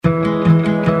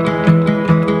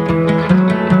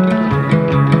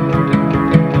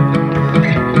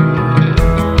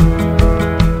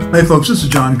Hey folks, this is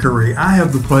John Curry. I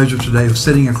have the pleasure today of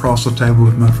sitting across the table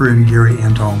with my friend Gary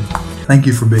Antone. Thank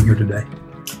you for being here today.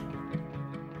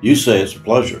 You say it's a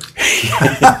pleasure.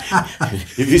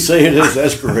 If you say it is,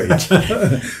 that's great.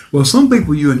 Well, some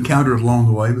people you encountered along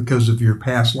the way because of your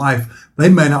past life, they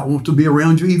may not want to be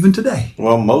around you even today.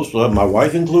 Well, most of them, my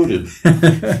wife included.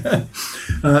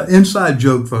 Inside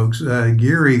joke, folks.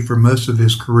 Gary, for most of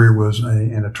his career, was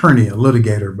an attorney, a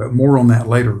litigator, but more on that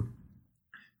later.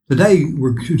 Today,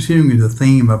 we're continuing the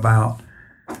theme about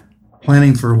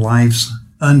planning for life's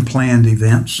unplanned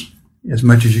events as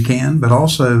much as you can, but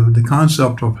also the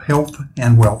concept of health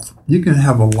and wealth. You can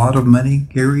have a lot of money,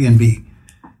 Gary, and be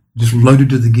just loaded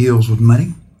to the gills with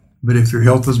money, but if your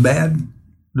health is bad,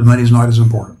 the money is not as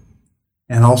important.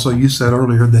 And also, you said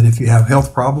earlier that if you have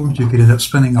health problems, you could end up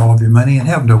spending all of your money and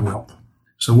have no wealth.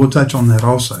 So we'll touch on that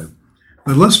also.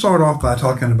 But let's start off by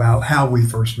talking about how we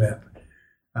first met.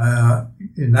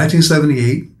 In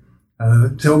 1978,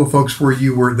 tell the folks where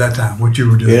you were at that time, what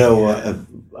you were doing. Yeah, well,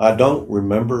 I don't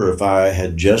remember if I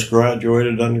had just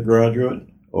graduated undergraduate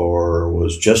or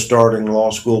was just starting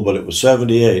law school, but it was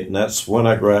 78, and that's when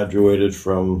I graduated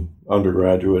from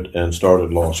undergraduate and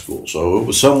started law school. So it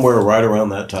was somewhere right around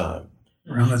that time.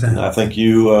 Around that time. And I think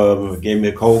you gave me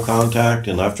a cold contact,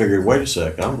 and I figured, wait a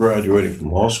sec, I'm graduating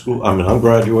from law school. I'm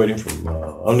graduating from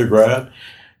undergrad,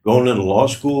 going into law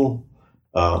school.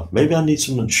 Maybe I need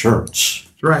some insurance.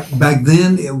 Right. Back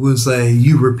then, it was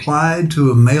you replied to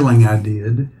a mailing I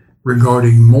did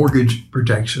regarding mortgage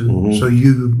protection. Mm-hmm. So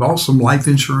you bought some life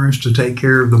insurance to take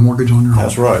care of the mortgage on your home.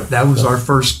 That's right. That was our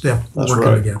first step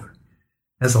working together.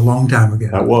 That's a long time ago.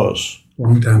 That was.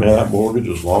 Long time ago. That mortgage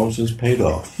was long since paid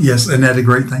off. Yes, and that's a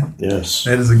great thing. Yes.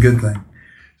 That is a good thing.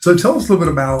 So tell us a little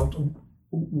bit about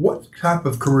what type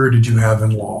of career did you have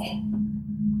in law?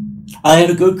 I had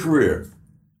a good career.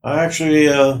 I actually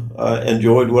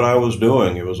enjoyed what I was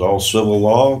doing. It was all civil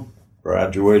law.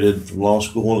 Graduated from law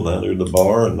school and entered the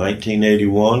bar in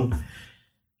 1981.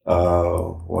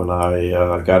 When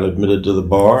I got admitted to the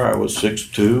bar, I was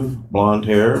 6'2", blonde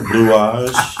hair, blue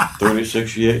eyes.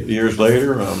 36 years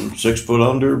later, I'm 6 foot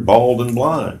under, bald and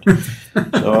blind.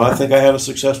 So I think I had a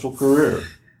successful career.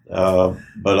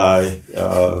 But I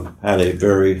had a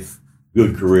very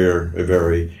good career, a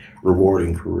very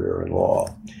rewarding career in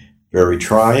law. Very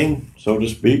trying, so to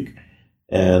speak,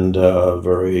 and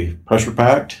very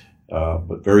pressure-packed,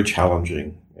 but very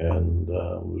challenging, and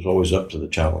was always up to the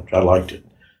challenge. I liked it.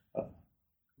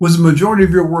 Was the majority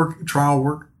of your work trial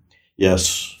work?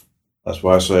 Yes. That's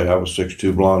why I say I was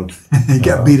 6'2", blonde. You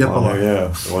got beat up a lot.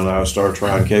 Yeah, when I started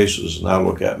trying cases, now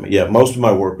look at me. Yeah, most of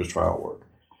my work was trial work,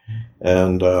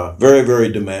 and very, very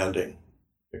demanding,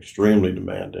 extremely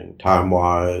demanding,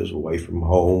 time-wise, away from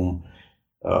home,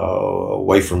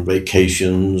 away from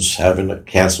vacations, having to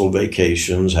cancel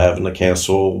vacations, having to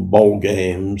cancel bowl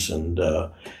games, and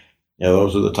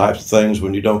those are the types of things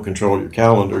when you don't control your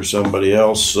calendar. Somebody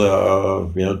else,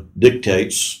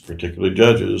 dictates, particularly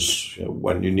judges,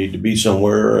 when you need to be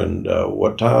somewhere and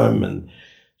what time. And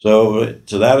so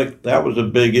that was a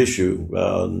big issue,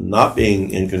 not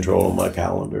being in control of my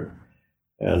calendar,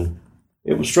 and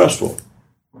it was stressful,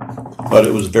 but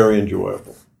it was very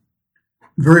enjoyable.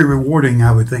 Very rewarding,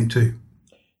 I would think, too.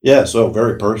 Yeah, so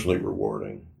very personally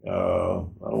rewarding. I don't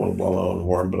want to blow my own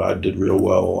horn, but I did real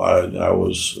well. I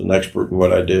was an expert in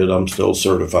what I did. I'm still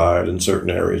certified in certain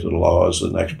areas of the law as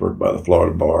an expert by the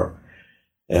Florida Bar.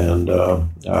 And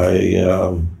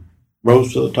I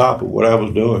rose to the top of what I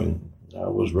was doing. I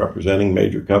was representing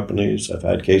major companies. I've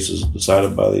had cases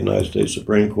decided by the United States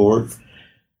Supreme Court.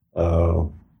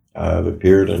 I've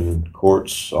appeared in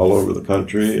courts all over the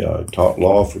country. I taught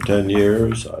law for 10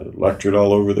 years. I lectured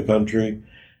all over the country.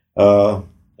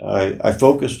 I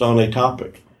focused on a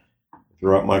topic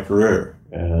throughout my career,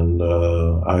 and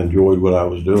I enjoyed what I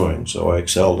was doing, so I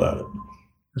excelled at it.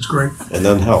 That's great. And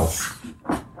then health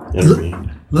intervened.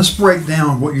 Let's break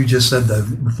down what you just said, though,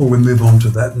 before we move on to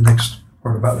that next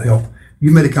part about the health.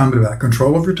 You made a comment about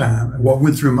control of your time, and what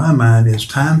went through my mind is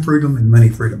time freedom and money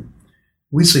freedom.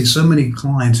 We see so many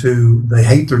clients who they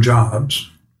hate their jobs,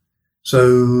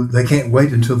 so they can't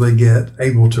wait until they get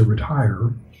able to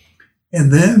retire.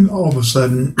 And then all of a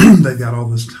sudden, they've got all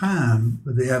this time,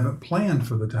 but they haven't planned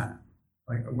for the time.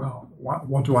 Like, well,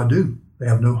 what do I do? They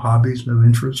have no hobbies, no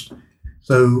interest.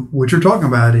 So what you're talking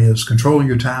about is controlling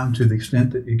your time to the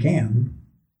extent that you can.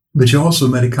 But you also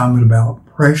made a comment about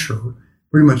pressure.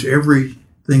 Pretty much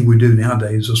everything we do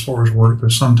nowadays, as far as work,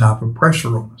 there's some type of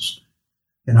pressure on us.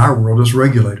 In our world, as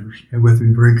regulators, we have to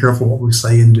be very careful what we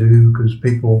say and do, because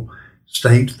people,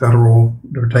 state, federal,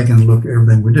 they're taking a look at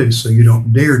everything we do. So you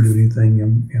don't dare do anything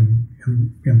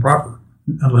improper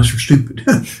unless you're stupid.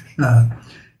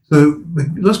 So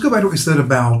let's go back to what we said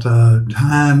about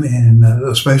time and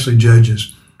especially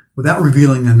judges. Without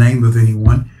revealing the name of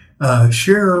anyone,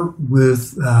 share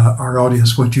with our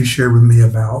audience what you shared with me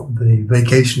about the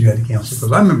vacation you had to cancel.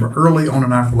 Because I remember early on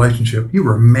in our relationship, you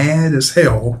were mad as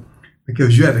hell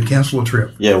because you had to cancel a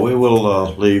trip. Yeah, we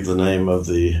will leave the name of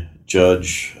the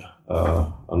judge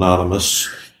anonymous.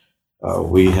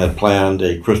 We had planned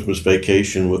a Christmas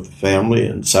vacation with the family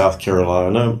in South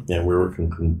Carolina, and we were going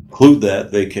to conclude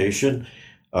that vacation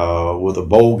with a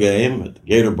bowl game at the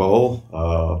Gator Bowl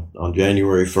on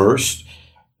January 1st.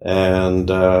 And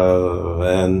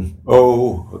a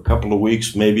couple of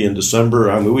weeks, maybe in December.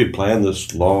 I mean, we had planned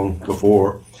this long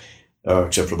before,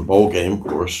 except for the bowl game, of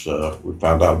course. We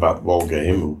found out about the bowl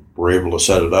game and were able to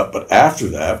set it up. But after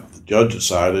that, the judge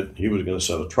decided he was going to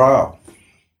set a trial,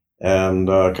 and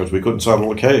because we couldn't settle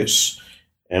the case.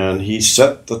 And he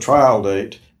set the trial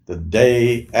date the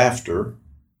day after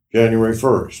January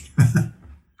 1st.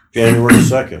 January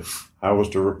 2nd, I was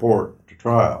to report to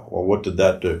trial. Well, what did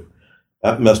that do?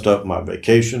 That messed up my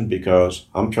vacation because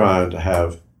I'm trying to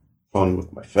have fun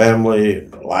with my family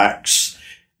and relax.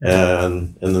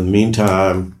 And in the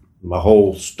meantime, my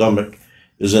whole stomach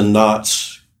is in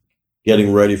knots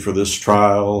getting ready for this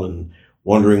trial and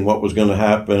wondering what was going to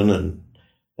happen.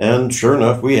 And sure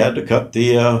enough, we had to cut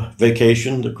the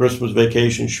vacation, the Christmas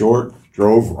vacation short,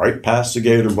 drove right past the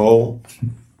Gator Bowl,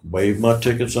 waved my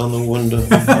tickets on the window,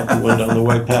 out the window on the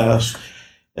way past.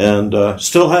 And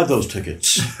still have those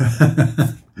tickets.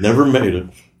 Never made it.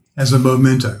 As a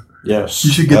memento. Yes.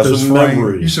 You should get those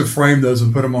framed. You should frame those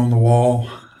and put them on the wall.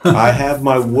 I have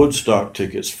my Woodstock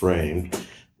tickets framed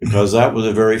because that was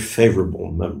a very favorable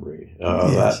memory.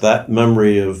 Yes. That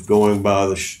memory of going by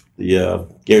the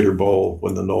Gator Bowl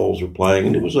when the Noles were playing,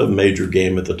 and it was a major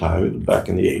game at the time. It was back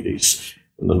in the 80s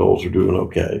when the Noles were doing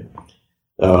okay.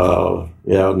 I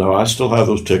still have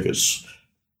those tickets.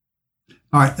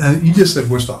 All right, you just said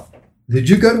Woodstock. Did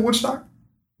you go to Woodstock?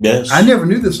 Yes. I never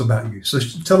knew this about you, so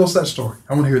tell us that story.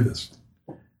 I want to hear this.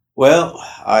 Well,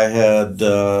 I had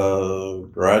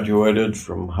graduated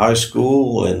from high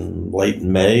school in late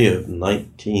May of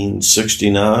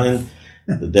 1969.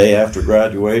 The day after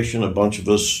graduation, a bunch of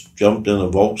us jumped in a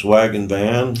Volkswagen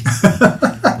van.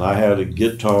 I had a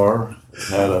guitar,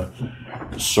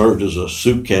 served as a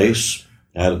suitcase.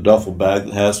 I had a duffel bag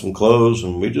that had some clothes,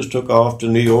 and we just took off to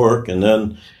New York. And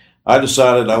then I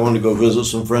decided I wanted to go visit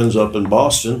some friends up in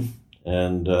Boston,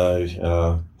 and I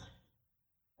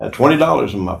had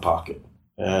 $20 in my pocket.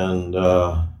 And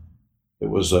it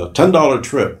was a $10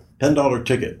 trip, $10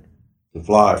 ticket to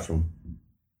fly from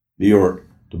New York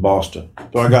to Boston.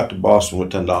 So I got to Boston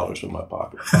with $10 in my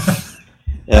pocket.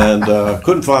 And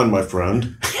couldn't find my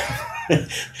friend.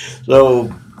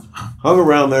 So hung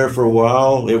around there for a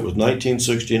while. It was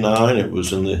 1969. It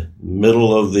was in the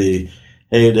middle of the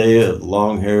heyday of the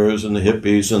long hairs and the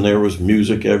hippies, and there was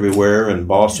music everywhere, and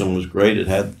Boston was great. It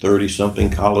had 30-something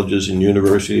colleges and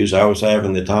universities. I was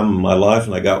having the time of my life,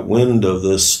 and I got wind of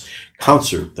this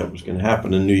concert that was going to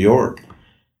happen in New York.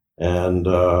 And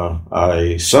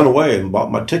I sent away and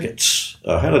bought my tickets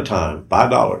ahead of time,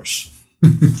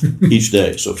 $5 each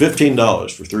day. So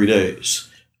 $15 for 3 days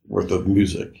worth of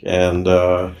music. And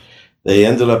they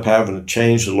ended up having to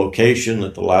change the location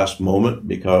at the last moment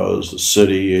because the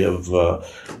city of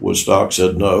Woodstock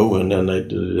said no, and then they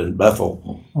did it in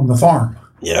Bethel. On the farm.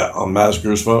 Yeah, on Max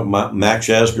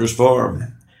Asger's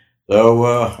farm. So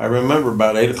I remember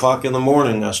about 8 o'clock in the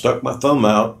morning, I stuck my thumb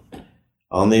out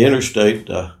on the interstate,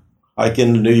 hike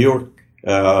into New York,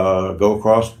 go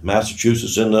across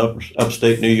Massachusetts into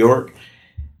upstate New York,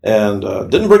 and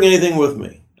didn't bring anything with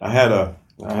me. I had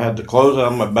the clothes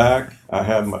on my back. I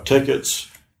had my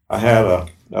tickets. I had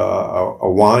a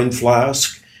wine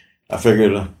flask. I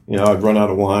figured, I'd run out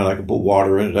of wine. I could put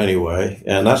water in it anyway.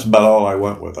 And that's about all I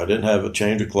went with. I didn't have a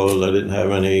change of clothes. I didn't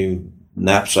have any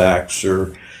knapsacks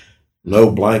or no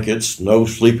blankets, no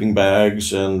sleeping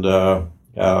bags. And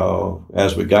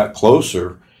as we got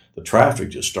closer, the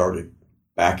traffic just started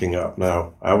backing up.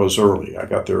 Now, I was early. I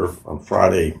got there on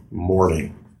Friday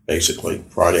morning, basically,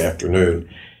 Friday afternoon.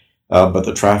 But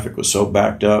the traffic was so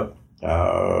backed up,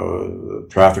 the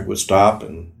traffic would stop,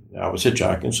 and I was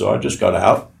hitchhiking, so I just got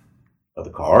out of the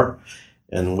car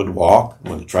and would walk.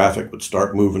 When the traffic would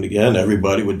start moving again,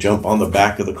 everybody would jump on the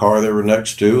back of the car they were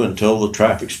next to until the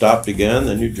traffic stopped again.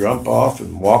 Then you jump off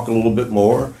and walk a little bit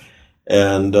more,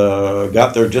 and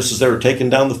got there just as they were taking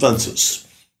down the fences,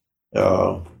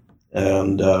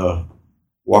 and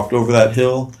walked over that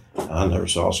hill. I never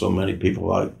saw so many people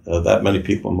that many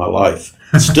people in my life.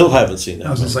 Still haven't seen that.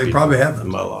 I was going to say, probably haven't in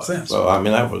my life. Since. So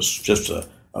that was just an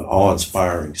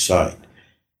awe-inspiring sight.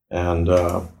 And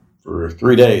for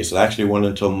 3 days. It actually went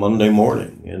until Monday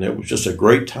morning, and it was just a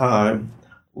great time.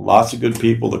 Lots of good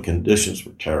people. The conditions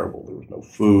were terrible. There was no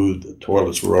food. The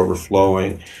toilets were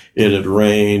overflowing. It had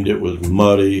rained. It was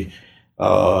muddy.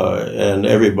 And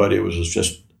everybody was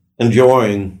just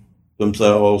enjoying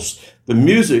themselves. The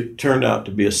music turned out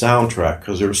to be a soundtrack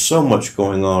because there was so much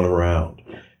going on around.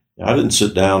 I didn't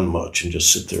sit down much and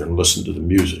just sit there and listen to the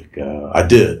music. I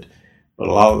did. But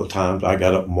a lot of the times I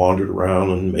got up and wandered around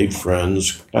and made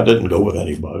friends. I didn't go with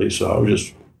anybody, so I was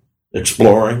just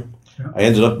exploring. I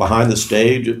ended up behind the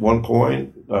stage at one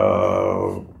point,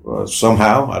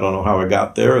 somehow. I don't know how I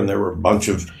got there, and there were a bunch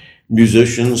of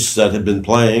musicians that had been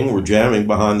playing, were jamming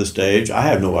behind the stage. I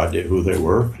had no idea who they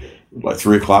were. It was like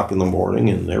 3 o'clock in the morning,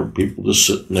 and there were people just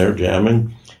sitting there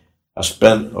jamming. I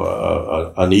spent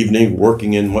an evening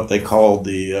working in what they called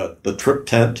the trip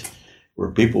tent, where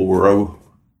people were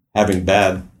having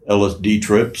bad LSD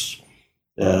trips,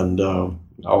 and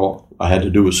all I had to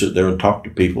do was sit there and talk to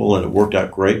people, and it worked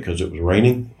out great because it was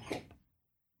raining,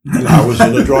 and I was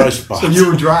in a dry spot. So you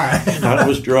were dry. I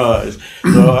was dry.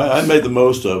 So I made the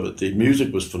most of it. The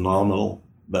music was phenomenal.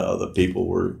 The people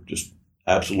were just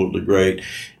absolutely great.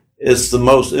 It's the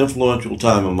most influential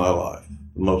time of my life.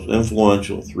 The most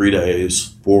influential 3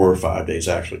 days, 4 or 5 days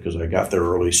actually, because I got there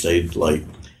early, stayed late.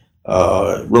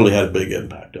 It really had a big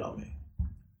impact on me.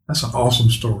 That's an awesome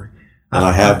story. And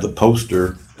I have the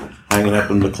poster hanging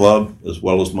up in the club, as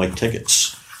well as my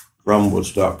tickets from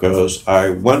Woodstock, because I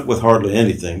went with hardly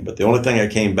anything, but the only thing I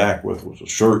came back with was a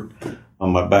shirt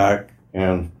on my back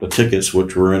and the tickets,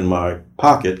 which were in my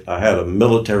pocket. I had a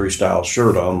military-style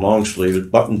shirt on,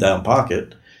 long-sleeved, button-down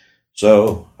pocket,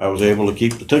 so I was able to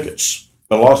keep the tickets.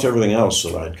 I lost everything else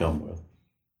that I'd come with.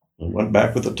 I went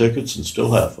back with the tickets and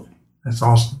still have them. That's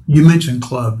awesome. You mentioned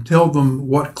club. Tell them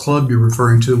what club you're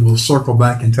referring to. We'll circle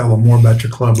back and tell them more about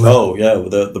your club later. Oh, yeah,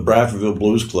 the Bradfordville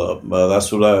Blues Club.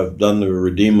 That's what I've done to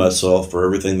redeem myself for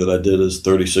everything that I did as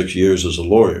 36 years as a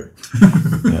lawyer.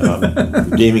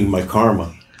 I'm redeeming my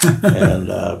karma.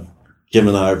 And Kim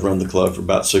and I have run the club for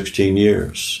about 16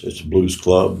 years. It's a blues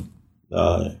club,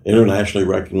 internationally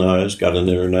recognized, got an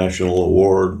international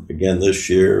award again this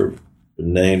year.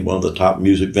 Been named one of the top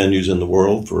music venues in the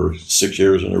world for 6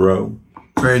 years in a row.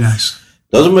 Very nice.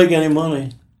 Doesn't make any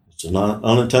money. It's an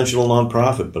unintentional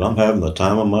nonprofit, but I'm having the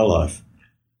time of my life.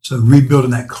 So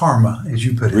rebuilding that karma, as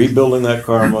you put it. Rebuilding that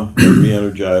karma,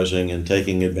 re-energizing, and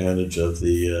taking advantage of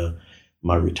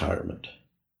my retirement.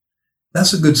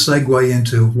 That's a good segue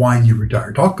into why you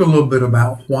retired. Talk a little bit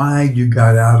about why you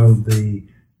got out of the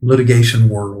litigation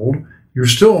world. You're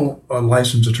still a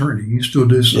licensed attorney. You still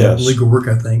do some legal work,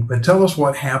 I think. But tell us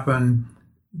what happened,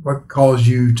 what caused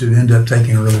you to end up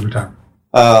taking early retirement.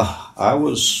 I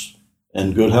was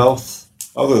in good health,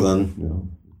 other than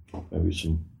maybe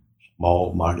some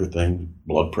small, minor things,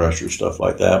 blood pressure, stuff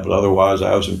like that. But otherwise,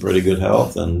 I was in pretty good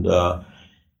health. And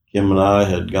Kim and I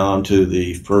had gone to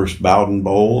the first Bowden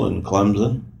Bowl in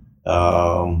Clemson.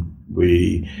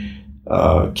 We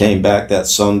came back that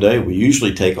Sunday. We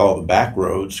usually take all the back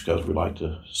roads because we like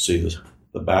to see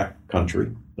the back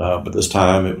country. But this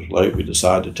time it was late. We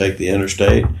decided to take the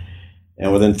interstate.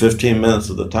 And within 15 minutes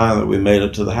of the time that we made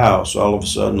it to the house, all of a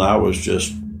sudden I was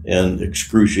just in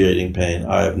excruciating pain.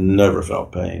 I have never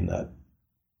felt pain that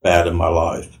bad in my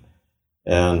life.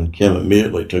 And Kim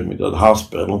immediately took me to the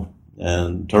hospital,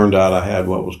 and turned out I had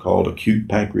what was called acute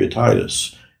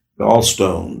pancreatitis.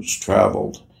 Gallstones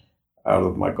traveled out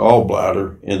of my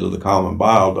gallbladder into the common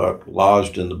bile duct,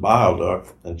 lodged in the bile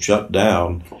duct, and shut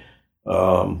down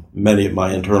many of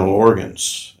my internal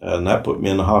organs. And that put me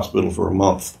in the hospital for a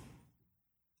month.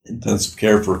 Intensive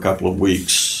care for a couple of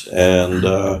weeks, and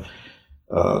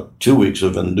 2 weeks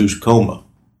of induced coma.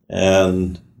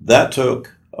 And that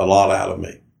took a lot out of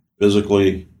me,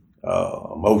 physically,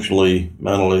 emotionally,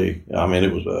 mentally. I mean,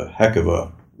 it was a heck of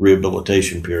a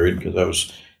rehabilitation period because I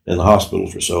was in the hospital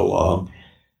for so long.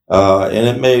 And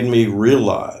it made me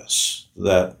realize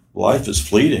that life is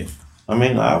fleeting. I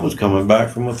mean, I was coming back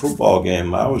from a football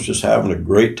game. I was just having a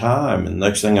great time. And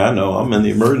next thing I know, I'm in the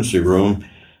emergency room.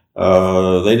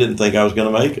 They didn't think I was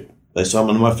going to make it. They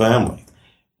summoned my family.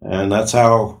 And that's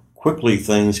how quickly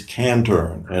things can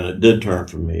turn. And it did turn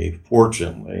for me.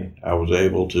 Fortunately, I was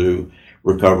able to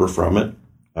recover from it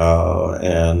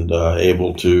and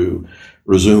able to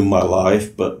resume my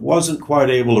life, but wasn't quite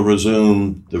able to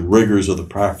resume the rigors of the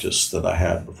practice that I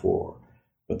had before.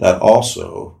 But that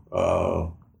also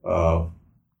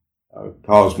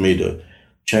caused me to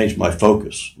change my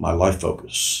focus, my life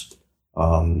focus,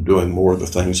 on doing more of the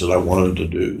things that I wanted to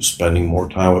do, spending more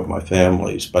time with my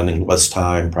family, spending less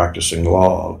time practicing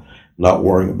law, not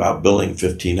worrying about billing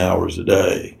 15 hours a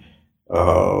day,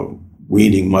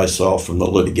 weaning myself from the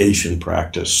litigation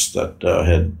practice that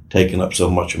had taken up so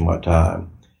much of my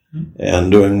time and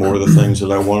doing more of the things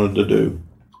that I wanted to do.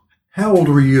 How old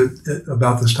were you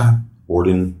about this time?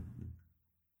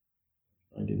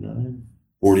 99,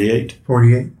 48.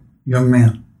 48. Young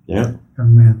man. Yeah.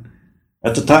 Young man.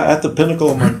 At the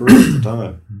pinnacle of my career at the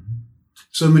time.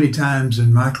 So many times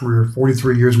in my career,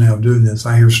 43 years now of doing this,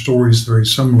 I hear stories very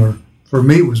similar. For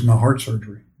me, it was my heart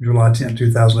surgery, July 10,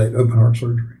 2008, open heart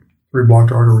surgery, 3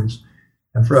 blocked arteries.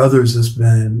 And for others, it's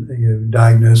been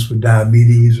diagnosed with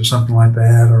diabetes or something like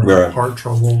that, or right. heart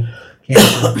trouble,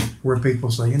 cancer, where people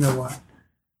say, you know what,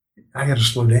 I got to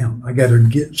slow down. I got to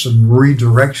get some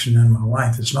redirection in my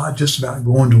life. It's not just about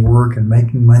going to work and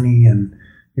making money and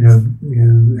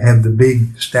have the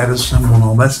big status symbol and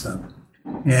all that stuff.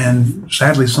 And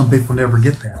sadly, some people never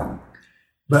get that.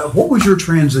 But what was your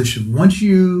transition once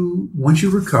you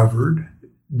recovered?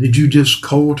 Did you just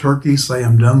cold turkey say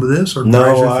I'm done with this, or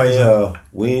no? I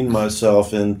weaned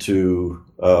myself into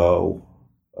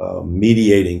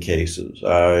mediating cases.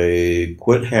 I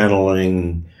quit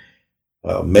handling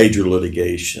major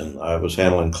litigation. I was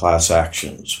handling class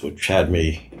actions, which had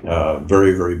me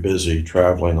very, very busy,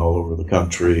 traveling all over the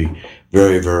country.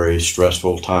 Very, very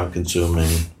stressful, time-consuming.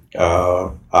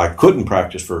 I couldn't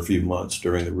practice for a few months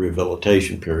during the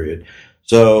rehabilitation period.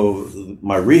 So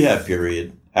my rehab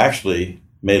period actually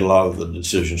made a lot of the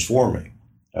decisions for me.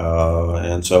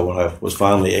 And so when I was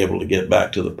finally able to get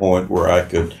back to the point where I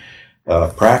could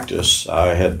practice,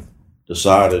 I had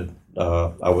decided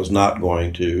I was not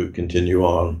going to continue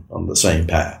on the same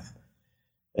path.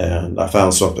 And I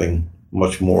found something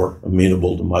much more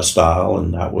amenable to my style,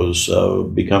 and that was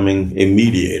becoming a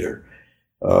mediator,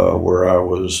 where I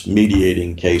was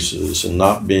mediating cases and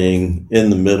not being in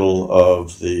the middle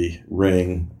of the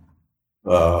ring,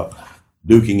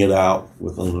 duking it out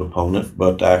with an opponent,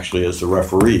 but actually as the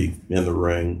referee in the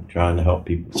ring, trying to help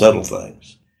people settle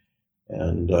things.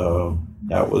 And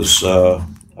that was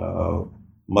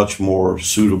much more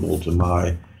suitable to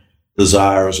my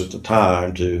desires at the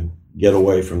time to get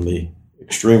away from the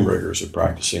extreme rigors of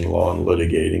practicing law and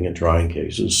litigating and trying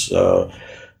cases, to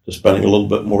spending a little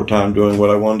bit more time doing what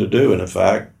I wanted to do. And in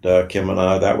fact, Kim and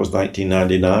I, that was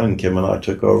 1999, Kim and I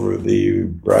took over the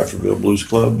Bradfordville Blues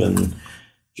Club in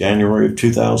January of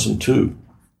 2002.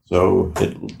 So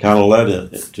it kind of led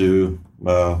into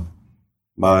my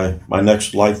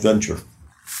next life venture.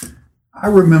 I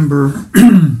remember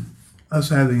us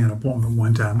having an appointment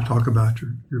one time to talk about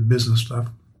your business stuff.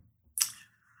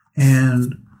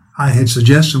 And I had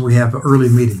suggested we have an early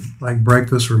meeting, like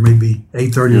breakfast or maybe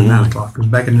 8:30 or 9 o'clock. Because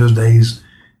back in those days,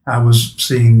 I was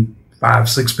seeing 5,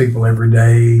 6 people every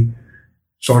day,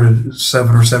 started at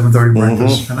 7 or 7:30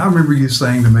 breakfast. And I remember you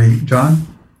saying to me, John,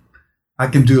 I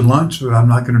can do lunch, but I'm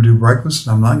not going to do breakfast.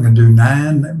 I'm not going to do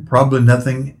 9, probably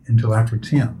nothing until after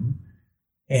 10.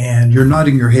 And you're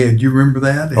nodding your head. You remember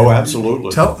that? Oh,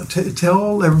 absolutely.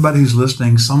 Tell everybody who's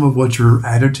listening some of what your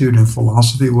attitude and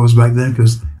philosophy was back then,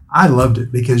 because I loved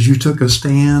it, because you took a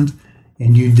stand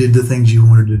and you did the things you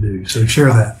wanted to do. So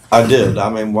share that. I did. I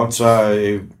mean, once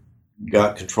I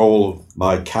got control of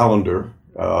my calendar,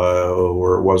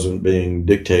 where it wasn't being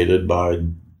dictated by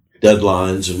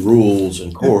deadlines and rules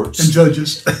and courts and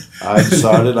judges, I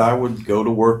decided I would go to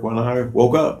work when I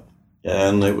woke up.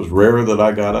 And it was rare that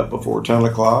I got up before 10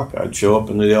 o'clock. I'd show up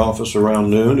into the office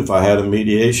around noon. If I had a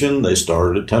mediation, they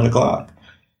started at 10 o'clock.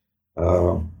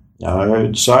 I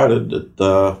decided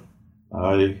that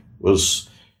I was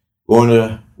going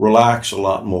to relax a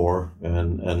lot more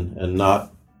and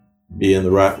not be in the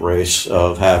rat race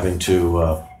of having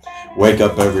to wake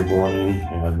up every morning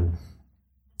and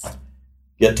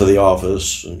get to the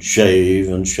office and shave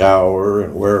and shower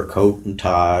and wear a coat and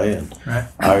tie. And right.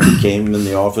 I came in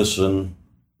the office in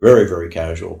very, very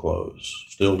casual clothes.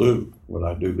 Still do when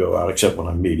I do go out, except when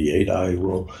I mediate, I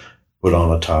will put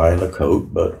on a tie and a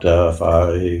coat. But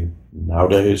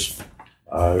nowadays,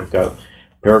 I've got a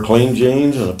pair of clean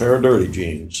jeans and a pair of dirty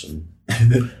jeans.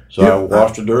 And so I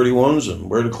wash the dirty ones and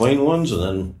wear the clean ones and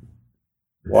then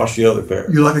wash the other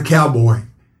pair. You're like a cowboy.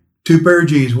 2 pair of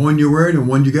jeans, one you're wearing and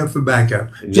one you got for backup.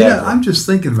 Exactly. Yeah, I'm just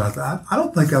thinking about that. I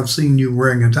don't think I've seen you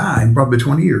wearing a tie in probably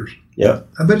 20 years. Yeah.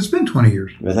 I bet it's been 20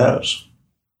 years. It has.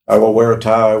 I will wear a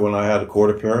tie when I had a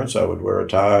court appearance. I would wear a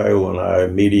tie when I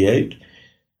mediate.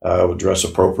 I would dress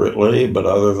appropriately, but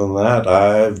other than that,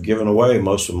 I've given away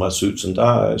most of my suits and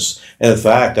ties. And in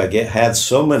fact, I had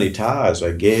so many ties,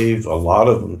 I gave a lot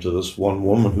of them to this one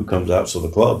woman who comes out to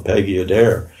the club, Peggy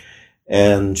Adair,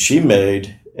 and she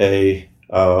made a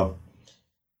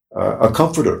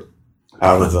comforter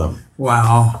out of them.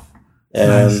 Wow. And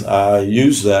nice. I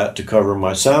used that to cover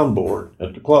my soundboard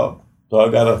at the club. So I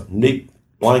got a neat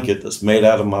blanket that's made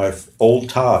out of my old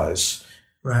ties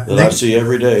Right. that I see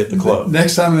every day at the club.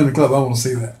 Next time in the club, I want to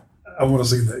see that. I want to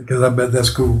see that because I bet that's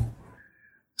cool.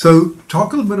 So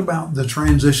talk a little bit about the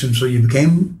transition. So you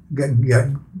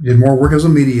did more work as a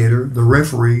mediator, the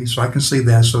referee, so I can see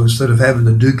that. So instead of having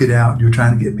to duke it out, you're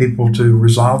trying to get people to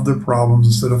resolve their problems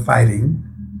instead of fighting.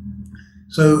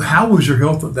 So how was your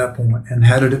health at that point, and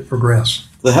how did it progress?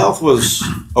 The health was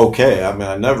okay. I mean,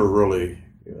 I never really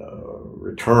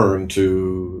returned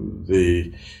to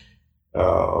the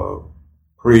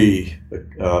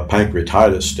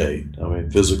pre-pancreatitis state. I mean,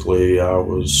 physically, I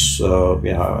was,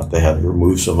 they had to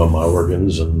remove some of my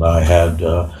organs, and I had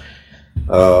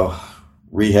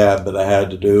rehab that I had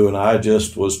to do, and I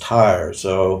just was tired.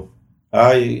 So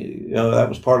that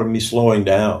was part of me slowing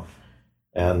down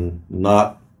and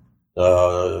not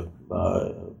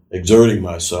exerting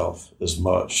myself as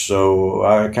much. So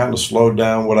I kind of slowed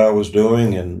down what I was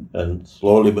doing and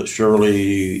slowly but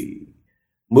surely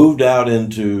moved out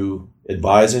into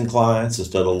advising clients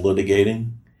instead of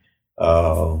litigating.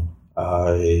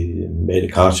 I made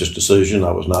a conscious decision.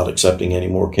 I was not accepting any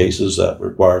more cases that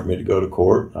required me to go to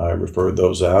court. I referred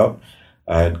those out.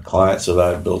 I had clients that I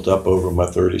had built up over my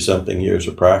 30-something years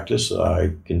of practice that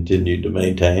I continued to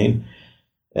maintain,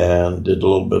 and did a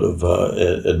little bit of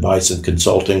advice and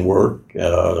consulting work.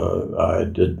 I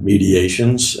did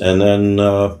mediations, and then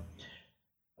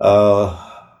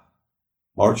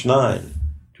March 9,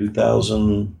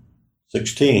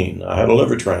 2016, I had a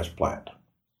liver transplant.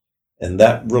 And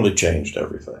that really changed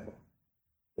everything,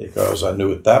 because I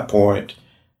knew at that point,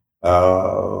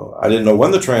 I didn't know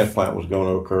when the transplant was going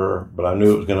to occur, but I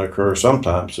knew it was going to occur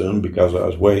sometime soon because I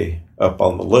was way up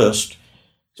on the list.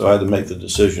 So I had to make the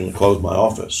decision to close my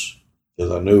office,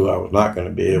 because I knew I was not going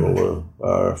to be able to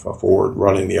afford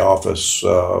running the office.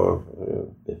 I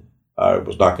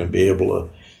was not going to be able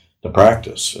to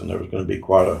practice, and there was going to be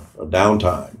quite a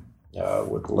downtime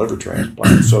with the liver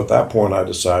transplant. So at that point, I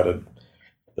decided,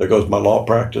 there goes my law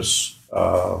practice.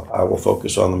 I will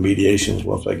focus on the mediations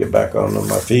once I get back on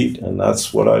my feet, and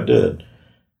that's what I did.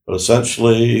 But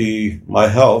essentially, my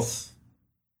health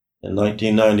in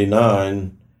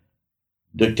 1999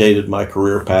 dictated my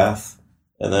career path,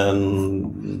 and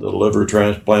then the liver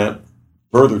transplant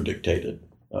further dictated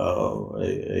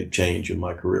a change in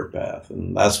my career path.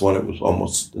 And that's when it was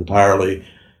almost entirely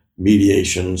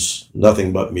mediations,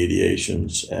 nothing but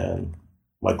mediations, and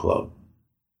my club.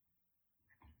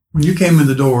 When you came in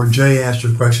the door, Jay asked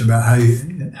you a question about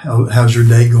how's your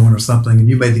day going or something, and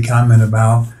you made the comment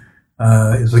about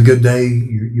it's a good day.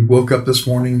 You woke up this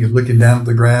morning, you're looking down at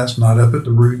the grass, not up at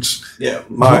the roots. Yeah,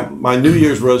 my New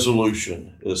Year's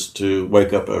resolution is to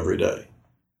wake up every day.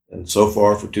 And so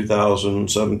far for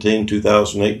 2017,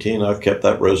 2018, I've kept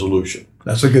that resolution.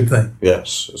 That's a good thing.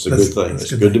 Yes, it's a good thing.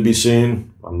 It's good to be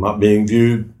seen. I'm not being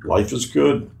viewed. Life is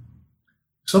good.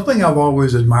 Something I've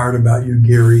always admired about you,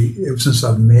 Gary, ever since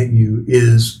I've met you,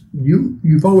 is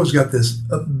you've always got this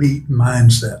upbeat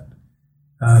mindset.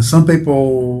 Some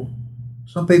people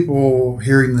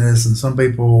hearing this and some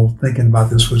people thinking about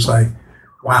this would say,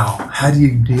 wow, how do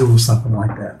you deal with something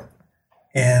like that?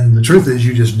 And the truth is,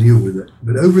 you just deal with it.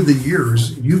 But over the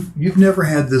years, you've never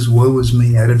had this woe is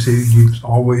me attitude. You've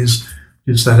always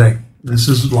just said, hey, this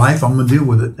is life, I'm going to deal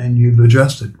with it. And you've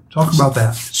adjusted. Talk about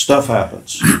that. Stuff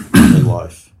happens in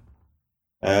life.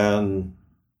 And,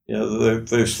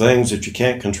 there's things that you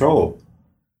can't control.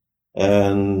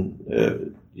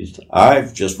 And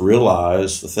I've just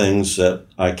realized the things that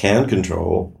I can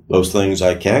control, those things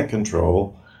I can't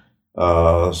control,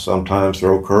 sometimes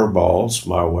throw curveballs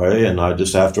my way, and I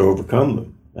just have to overcome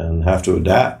them and have to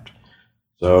adapt.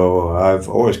 So I've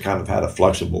always kind of had a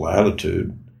flexible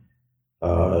attitude.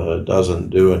 It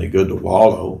doesn't do any good to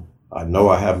wallow. I know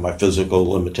I have my physical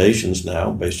limitations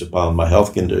now based upon my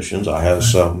health conditions. I have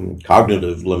some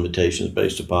cognitive limitations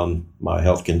based upon my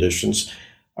health conditions.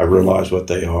 I realize what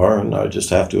they are, and I just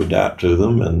have to adapt to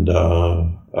them. And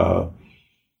I've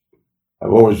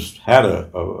always had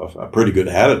a pretty good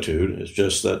attitude. It's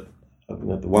just that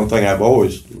the one thing I've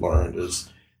always learned is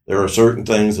there are certain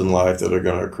things in life that are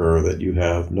going to occur that you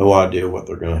have no idea what's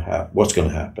going to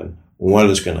happen, when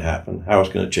it's going to happen, how it's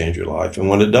going to change your life. And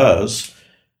when it does,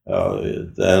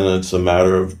 then it's a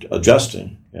matter of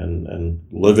adjusting and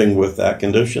living with that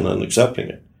condition and accepting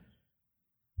it.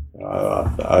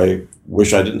 I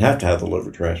wish I didn't have to have the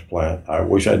liver transplant. I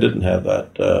wish I didn't have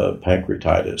that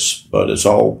pancreatitis, but it's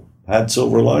all had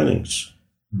silver linings.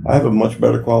 I have a much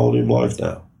better quality of life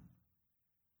now.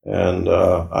 And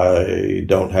I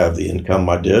don't have the income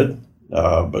I did,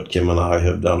 but Kim and I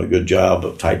have done a good job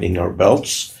of tightening our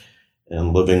belts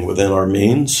and living within our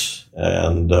means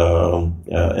and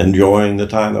enjoying the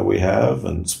time that we have.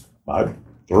 And I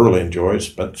thoroughly enjoyed.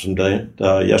 Spent some day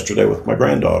yesterday with my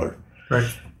granddaughter. Right.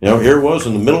 Here it was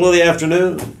in the middle of the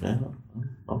afternoon.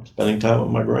 I'm spending time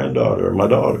with my granddaughter or my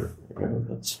daughter.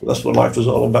 That's what life is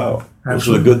all about. Those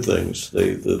are the good things,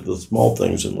 the small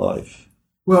things in life.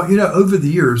 Well, over the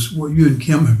years, what you and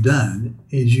Kim have done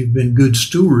is you've been good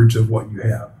stewards of what you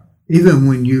have. Even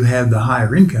when you have the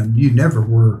higher income, you never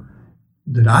were,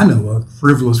 that I know of,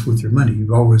 frivolous with your money.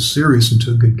 You've always serious and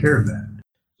took good care of that.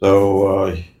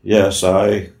 So, yes,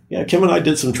 Kim and I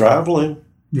did some traveling.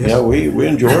 Yes. Yeah, we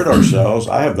enjoyed ourselves.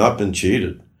 I have not been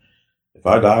cheated. If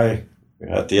I die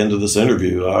at the end of this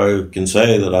interview, I can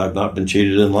say that I've not been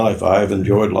cheated in life. I've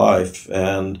enjoyed life,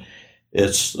 and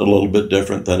it's a little bit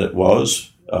different than it was.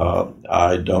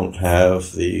 I don't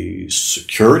have the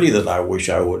security that I wish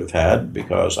I would have had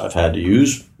because I've had to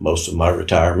use most of my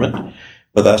retirement,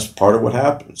 but that's part of what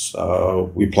happens.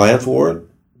 We planned for it.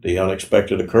 The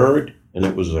unexpected occurred, and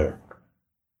it was there.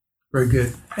 Very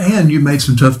good. And you made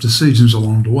some tough decisions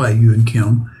along the way, you and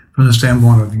Kim, from the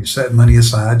standpoint of you set money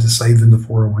aside to save in the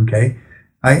 401k.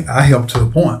 I helped to a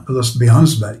point, but let's be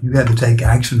honest about it. You had to take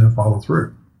action and follow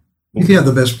through. You can have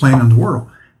the best plan in the world,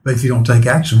 but if you don't take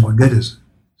action, what good is it?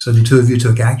 So the two of you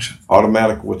took action.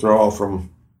 Automatic withdrawal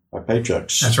from my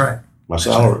paychecks. That's right. My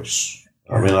salaries.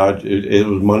 Yeah. I mean, it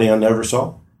was money I never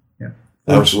saw. Yeah.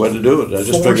 That was the way to do it. I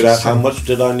just figured out how much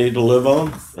did I need to live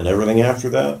on, and everything after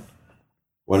that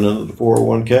went into the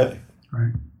 401k.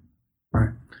 Right.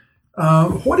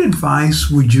 What advice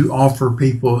would you offer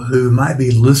people who might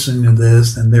be listening to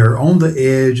this and they're on the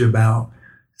edge about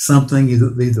something, either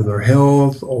their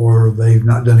health or they've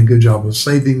not done a good job of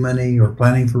saving money or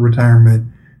planning for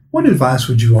retirement? What advice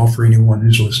would you offer anyone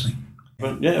who's listening?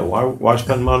 But yeah, why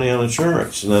spend money on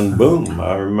insurance? And then boom,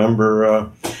 I remember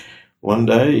one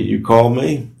day you called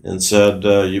me and said,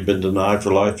 you've been denied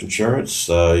for life insurance.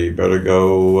 You better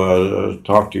go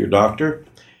talk to your doctor.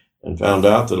 And found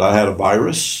out that I had a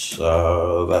virus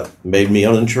that made me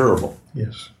uninsurable.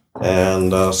 Yes.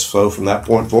 And so from that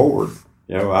point forward,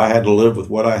 I had to live with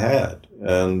what I had.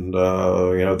 And,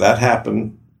 that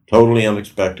happened totally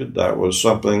unexpected. That was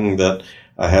something that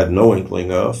I had no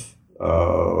inkling of.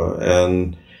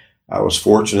 And I was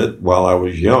fortunate while I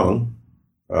was young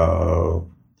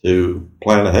to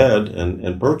plan ahead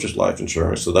and purchase life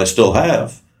insurance that I still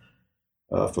have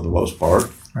for the most part.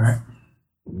 All right.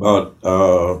 But,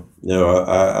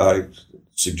 I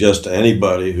suggest to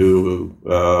anybody who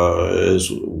is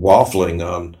waffling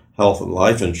on health and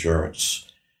life insurance,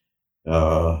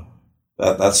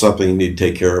 that's something you need to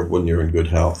take care of when you're in good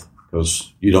health,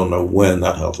 because you don't know when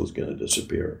that health is going to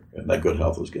disappear, and that good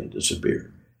health is going to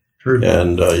disappear. True.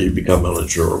 And you become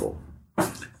uninsurable.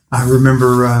 I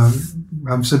remember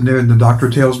I'm sitting there and the doctor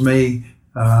tells me,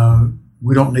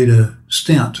 we don't need a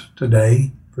stent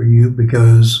today for you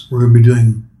because we're going to be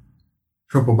doing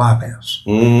triple bypass.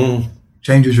 Mm-hmm.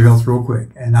 Changes your health real quick.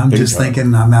 And I'm just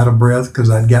thinking I'm out of breath because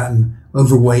I'd gotten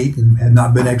overweight and had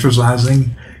not been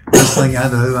exercising. First thing I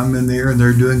know, I'm in there and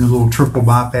they're doing a little triple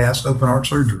bypass open heart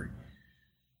surgery.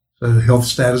 So the health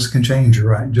status can change,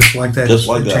 right? Just like that.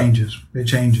 Changes. It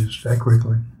changes that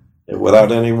quickly.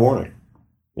 Without any warning.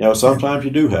 Sometimes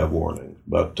you do have warning,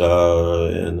 but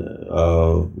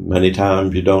many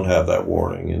times you don't have that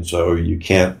warning. And so you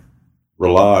can't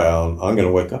rely on, I'm going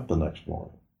to wake up the next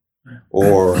morning,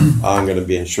 or I'm going to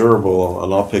be insurable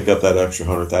and I'll pick up that extra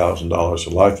 $100,000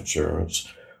 of life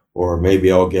insurance, or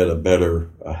maybe I'll get a better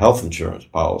health insurance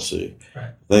policy.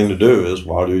 Right. The thing to do is,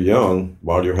 while you're young,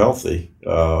 while you're healthy,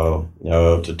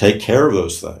 to take care of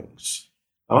those things.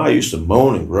 I used to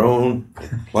moan and groan and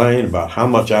complain about how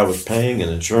much I was paying in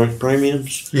insurance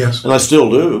premiums. Yes. And I still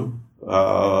do.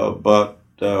 But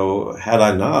had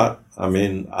I not,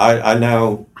 I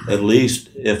now, at least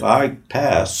if I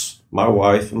pass, my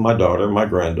wife and my daughter and my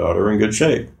granddaughter are in good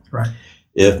shape. Right.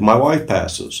 If my wife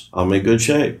passes, I'm in good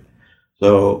shape.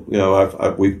 So,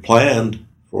 we've planned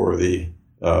for the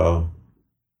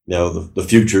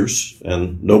futures,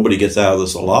 and nobody gets out of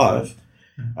this alive.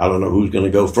 I don't know who's going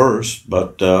to go first,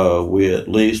 but we at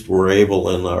least were able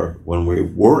when we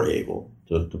were able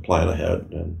to plan ahead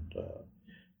and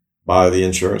buy the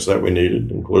insurance that we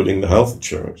needed, including the health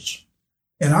insurance.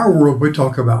 In our world, we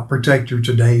talk about protect your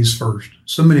todays first.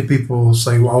 So many people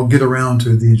say, well, I'll get around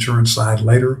to the insurance side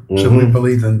later. Mm-hmm. So we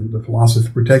believe in the philosophy,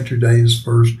 protect your days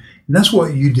first. And that's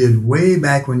what you did way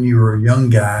back when you were a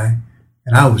young guy.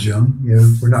 And I was young.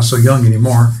 We're not so young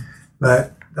anymore.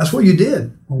 But that's what you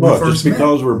did. Just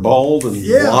because we're bald and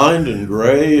blind and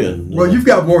gray and... Well, you've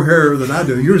got more hair than I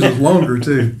do. Yours is longer,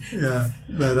 too. Yeah.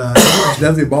 But it's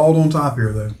definitely bald on top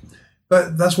here, though.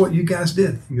 But that's what you guys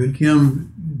did. You and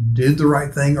Kim did the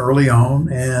right thing early on,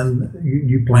 and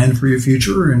you planned for your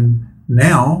future, and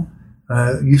now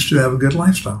you still have a good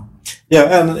lifestyle. Yeah,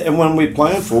 and when we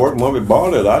planned for it and when we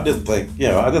bought it, I didn't think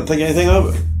anything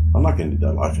of it. I'm not going to need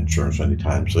that life insurance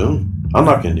anytime soon. I'm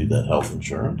not going to need that health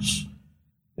insurance.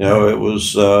 It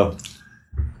was, I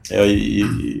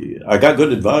got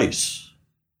good advice,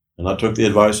 and I took the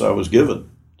advice I was given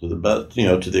to the best,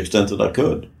 to the extent that I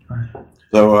could. Right.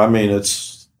 So, I mean,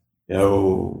 it's,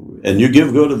 and you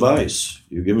give good advice.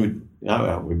 You give me,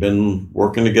 we've been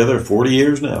working together 40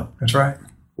 years now. That's right.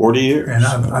 40 years. And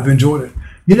I've enjoyed it.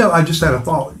 I just had a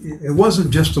thought. It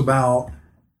wasn't just about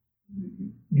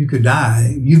you could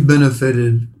die. You've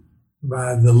benefited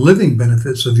by the living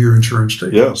benefits of your insurance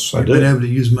too. Yes, I did. You've been able to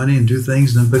use money and do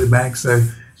things and then put it back. So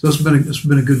it's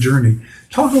been a good journey.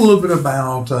 Talk a little bit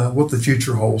about what the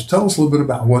future holds. Tell us a little bit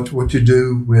about what you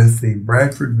do with the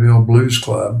Bradfordville Blues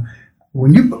Club.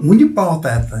 When you bought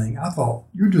that thing, I thought,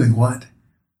 you're doing what?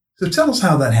 So tell us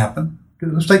how that happened.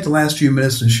 Let's take the last few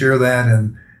minutes and share that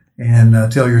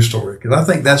and tell your story, because I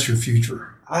think that's your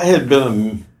future. I had been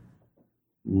a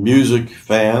music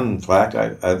fan. In fact,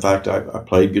 I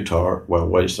played guitar. Well,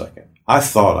 wait a second. I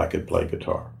thought I could play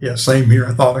guitar. Yeah, same here.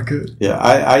 I thought I could. Yeah,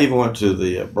 I even went to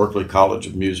the Berklee College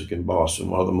of Music in Boston,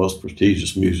 one of the most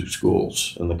prestigious music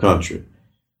schools in the country,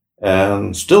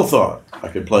 and still thought I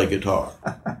could play guitar.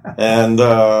 And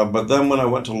but then when I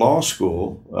went to law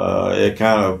school, it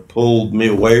kind of pulled me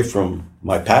away from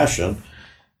my passion.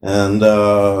 And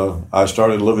I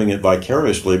started living it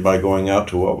vicariously by going out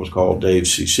to what was called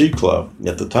Dave's CC Club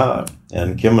at the time.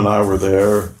 And Kim and I were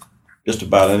there just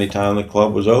about any time the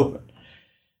club was open.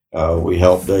 We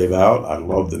helped Dave out. I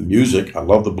love the music. I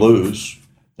love the blues.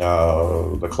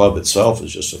 The club itself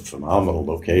is just a phenomenal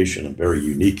location, a very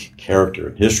unique character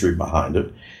and history behind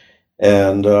it.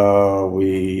 And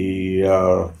we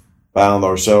found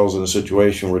ourselves in a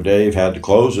situation where Dave had to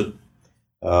close it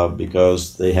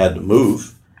because they had to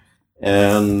move.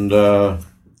 And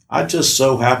I just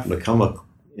so happened to come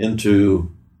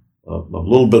into a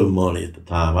little bit of money at the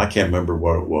time. I can't remember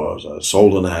what it was. I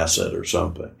sold an asset or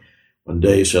something. When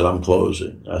Dave said, I'm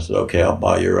closing, I said, okay, I'll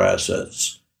buy your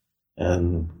assets.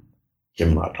 And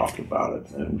Kim and I talked about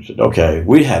it. And we said, okay,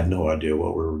 we had no idea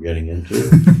what we were getting into.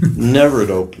 Never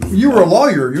had opened. You were a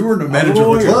lawyer. You weren't a manager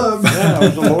of the club. Yeah, I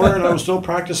was a lawyer, and I was still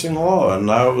practicing law. And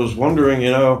I was wondering,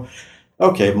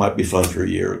 okay, it might be fun for a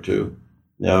year or two.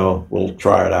 We'll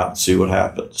try it out and see what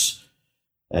happens.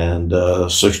 And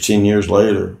 16 years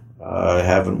later, I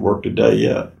haven't worked a day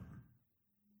yet.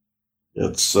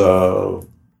 It's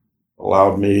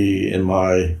allowed me in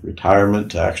my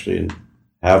retirement to actually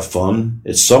have fun.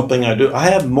 It's something I do. I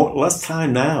have less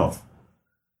time now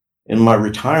in my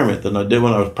retirement than I did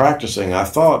when I was practicing. I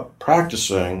thought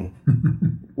practicing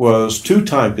was too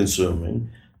time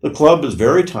consuming. The club is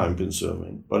very time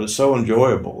consuming, but it's so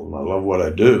enjoyable, and I love what I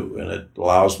do, and it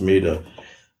allows me to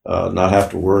not have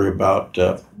to worry about,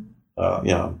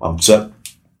 I'm set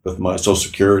with my Social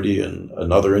Security and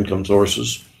other income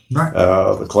sources. Right.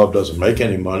 The club doesn't make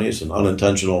any money. It's an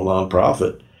unintentional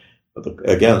nonprofit. But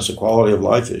again, it's a quality of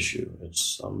life issue.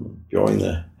 I'm enjoying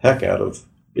the heck out of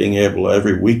being able to,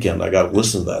 every weekend, I got to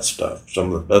listen to that stuff,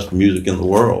 some of the best music in the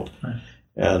world. Right.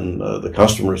 And the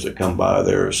customers that come by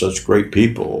there are such great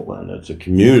people, and it's a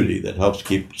community that helps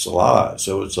keep us alive.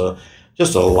 So it's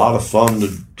just a lot of fun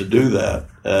to do that.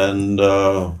 And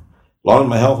as long as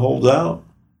my health holds out,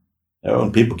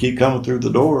 and people keep coming through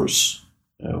the doors,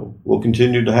 we'll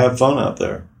continue to have fun out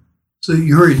there. So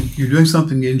you're doing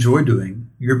something you enjoy doing.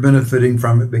 You're benefiting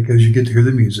from it because you get to hear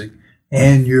the music,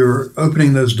 and you're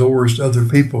opening those doors to other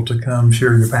people to come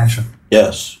share your passion.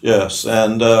 Yes.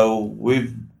 And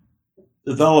we've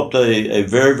developed a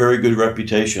very, very good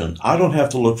reputation. I don't have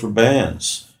to look for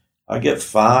bands. I get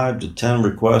 5 to 10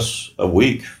 requests a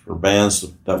week for bands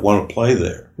that want to play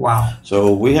there. Wow.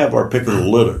 So we have our pick of the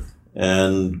litter.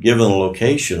 And given the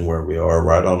location where we are,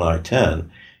 right on I-10,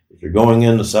 if you're going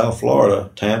into South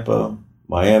Florida, Tampa,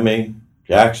 Miami,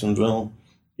 Jacksonville,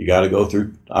 you got to go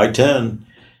through I-10.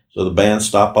 So the bands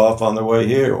stop off on their way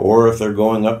here, or if they're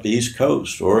going up the East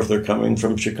Coast, or if they're coming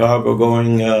from Chicago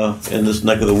going in this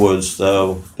neck of the woods,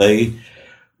 so they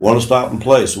want to stop and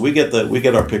play. So we get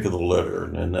our pick of the litter,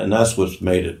 and that's what's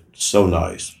made it so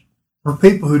nice. For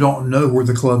people who don't know where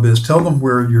the club is, tell them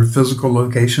where your physical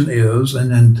location is, and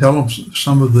then tell them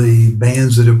some of the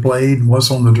bands that have played and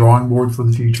what's on the drawing board for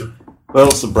the future. Well,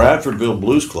 it's the Bradfordville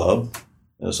Blues Club.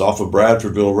 It's off of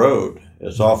Bradfordville Road.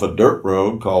 It's off a dirt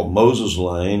road called Moses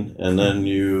Lane, and then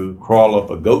you crawl up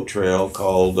a goat trail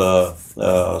called,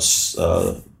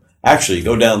 actually you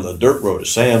go down the dirt road to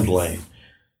Sam's Lane.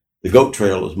 the goat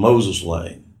trail is Moses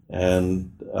Lane,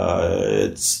 and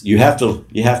you have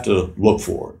to look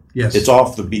for it. Yes. It's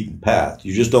off the beaten path.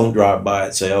 You just don't drive by it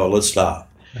and say, "Oh, let's stop."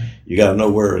 You got to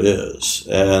know where it is,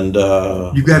 and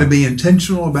you've got to be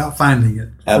intentional about finding it.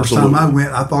 Absolutely. First time I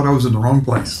went, I thought I was in the wrong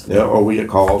place. Yeah, or we get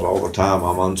calls all the time.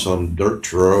 I'm on some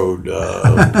dirt road.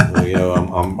 I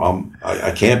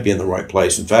can't be in the right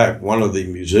place. In fact, one of the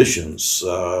musicians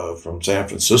from San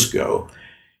Francisco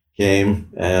came,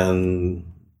 and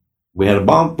we have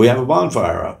a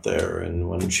bonfire out there. And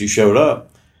when she showed up,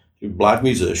 she was a black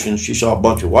musician. She saw a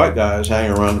bunch of white guys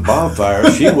hanging around the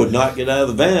bonfire. She would not get out of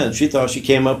the van. She thought she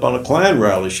came up on a Klan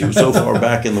rally. She was so far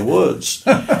back in the woods.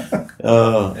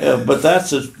 But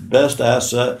that's its best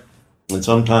asset, and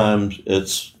sometimes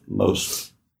its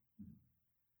most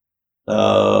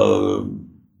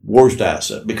worst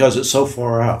asset because it's so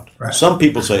far out. Right. Some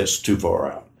people say it's too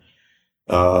far out.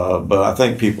 But I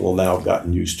think people now have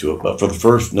gotten used to it. But for the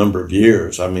first number of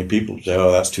years, I mean, people say, "Oh,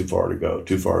 that's too far to go,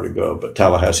 too far to go." But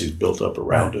Tallahassee's built up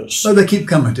around us. So they keep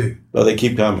coming too. Well, they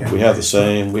keep coming. Yeah. We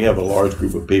have a large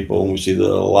group of people, and we see a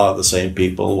lot of the same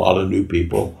people, a lot of new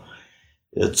people.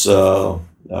 It's Friday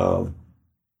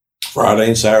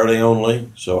and Saturday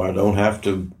only, so I don't have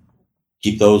to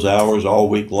keep those hours all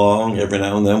week long. Every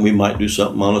now and then we might do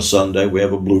something on a Sunday. We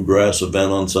have a bluegrass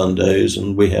event on Sundays,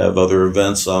 and we have other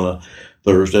events on a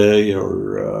Thursday,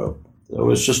 or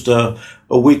it's just a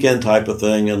weekend type of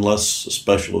thing, unless a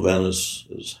special event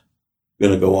is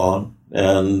going to go on.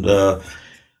 And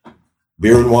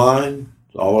beer and wine,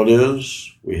 all it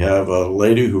is. We have a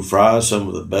lady who fries some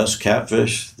of the best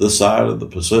catfish this side of the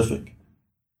Pacific,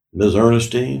 Ms.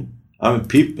 Ernestine. I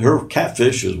mean, her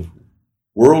catfish is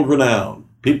world renowned.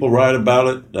 People write about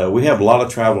it. We have a lot of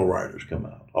travel writers come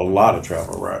out. A lot of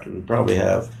travel writers. We probably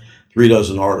have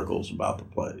 36 articles about the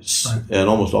place, right. And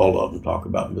almost all of them talk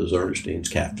about Ms. Ernestine's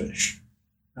catfish.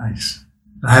 Nice.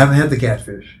 I haven't had the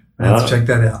catfish. I have to check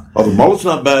that out. Oh, the mullet's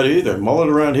not bad either. Mullet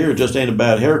around here just ain't a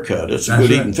bad haircut. It's a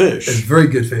good eating fish. It's very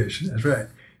good fish. That's right.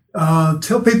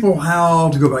 Tell people how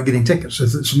to go about getting tickets.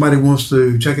 If somebody wants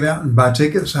to check it out and buy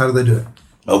tickets, how do they do it?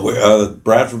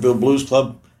 Bradfordville Blues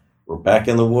Club, we're back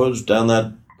in the woods down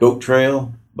that goat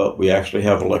trail, but we actually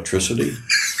have electricity,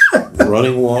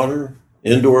 running water,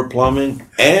 indoor plumbing,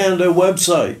 and a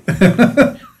website,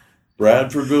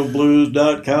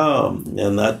 BradfordvilleBlues.com,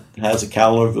 and that has a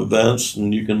calendar of events,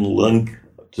 and you can link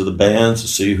to the bands to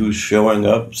see who's showing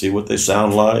up, see what they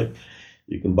sound like.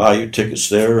 You can buy your tickets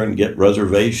there and get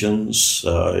reservations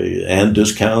and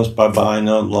discounts by buying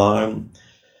online.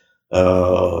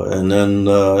 And then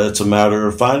it's a matter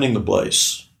of finding the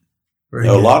place.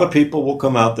 A lot of people will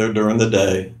come out there during the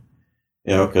day,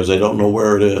 because they don't know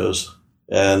where it is.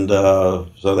 And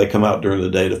so they come out during the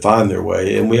day to find their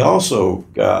way. And we also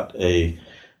got an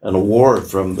award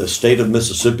from the State of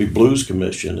Mississippi Blues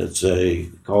Commission. It's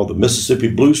called the Mississippi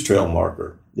Blues Trail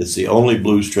Marker. It's the only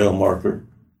blues trail marker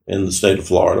in the state of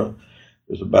Florida.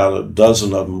 There's about a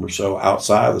dozen of them or so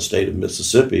outside the state of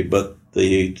Mississippi, but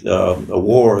the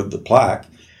award, the plaque,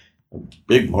 a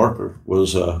big marker,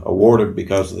 was awarded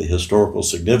because of the historical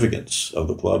significance of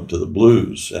the club to the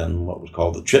blues and what was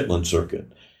called the Chitlin Circuit.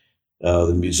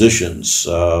 The musicians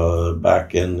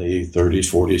back in the 30s,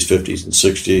 40s, 50s, and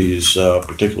 60s,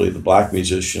 particularly the black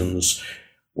musicians,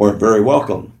 weren't very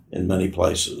welcome in many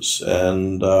places.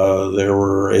 And there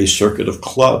were a circuit of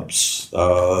clubs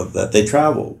that they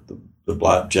traveled. The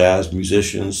black jazz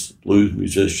musicians, blues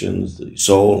musicians, the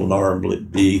soul and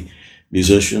R&B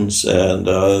musicians, and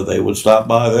they would stop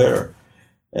by there.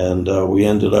 And we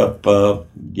ended up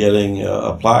getting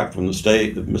a plaque from the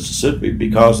state of Mississippi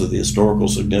because of the historical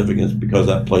significance, because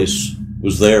that place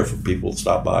was there for people to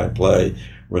stop by and play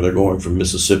when they're going from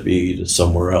Mississippi to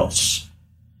somewhere else.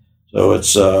 So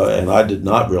it's, and I did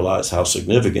not realize how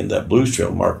significant that Blues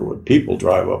Trail marker would. People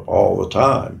drive up all the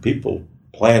time. People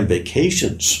plan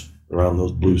vacations around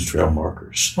those Blues Trail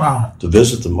markers. Wow. To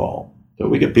visit them all. So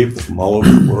we get people from all over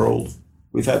the world.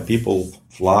 We've had people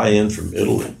fly in from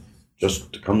Italy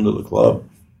just to come to the club.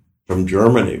 From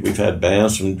Germany, we've had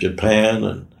bands from Japan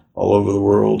and all over the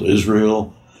world,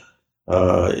 Israel.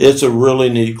 It's a really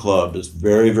neat club. It's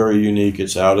very, very unique.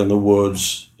 It's out in the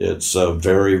woods. It's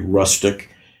very rustic,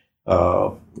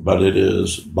 but it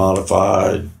is bona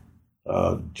fide,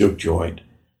 juke joint.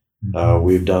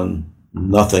 We've done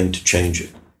nothing to change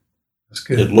it. That's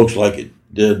good. It looks like it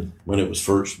did when it was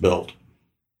first built.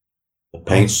 The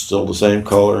paint's still the same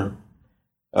color.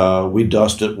 We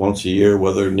dust it once a year,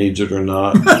 whether it needs it or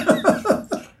not.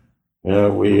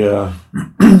 We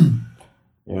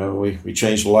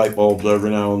change the light bulbs every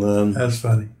now and then. That's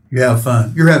funny. You have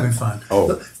fun. You're having fun.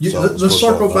 Oh, let's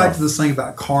circle back to this thing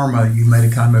about karma. You made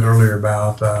a comment earlier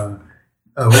about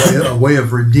a way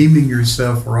of redeeming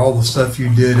yourself for all the stuff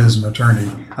you did as an attorney.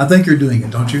 I think you're doing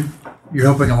it, don't you? You're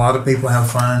helping a lot of people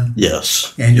have fun.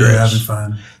 Yes. And you're having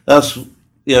fun. That's,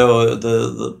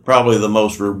 the probably the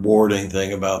most rewarding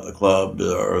thing about the club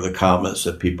are the comments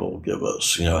that people give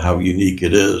us, how unique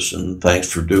it is, and thanks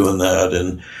for doing that.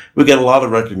 And we get a lot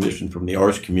of recognition from the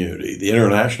arts community, the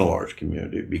international arts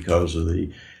community, because of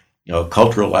the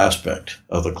cultural aspect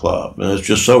of the club. And it's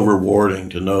just so rewarding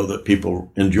to know that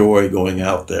people enjoy going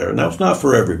out there. Now, it's not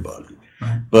for everybody,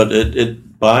 right, but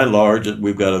it by and large,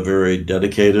 we've got a very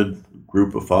dedicated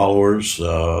group of followers,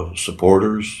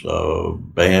 supporters,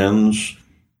 bands,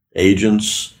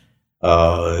 agents.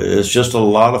 It's just a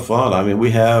lot of fun. I mean,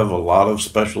 we have a lot of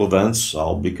special events.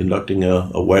 I'll be conducting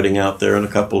a wedding out there in a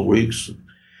couple of weeks.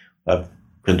 I've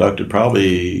conducted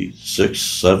probably 6,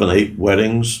 7, 8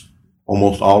 weddings,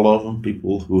 almost all of them,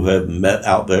 people who have met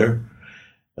out there.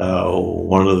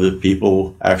 One of the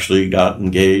people actually got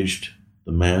engaged.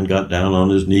 The man got down on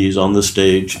his knees on the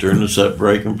stage during the set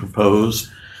break and proposed.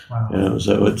 Wow.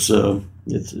 So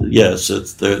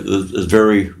it's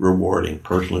very rewarding,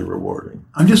 personally rewarding.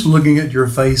 I'm just looking at your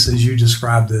face as you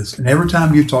describe this, and every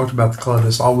time you talked about the club,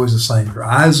 it's always the same. Your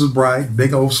eyes are bright,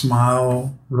 big old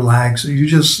smile, relaxed. You're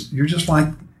just like,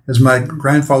 as my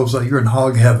grandfather said, you're in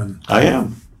hog heaven. I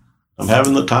am. I'm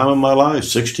having the time of my life.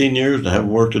 16 years and I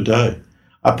haven't worked a day.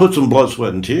 I put some blood,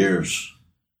 sweat, and tears.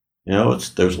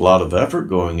 There's a lot of effort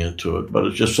going into it, but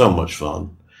it's just so much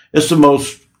fun. It's the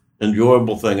most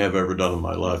enjoyable thing I've ever done in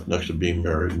my life, next to being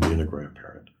married and being a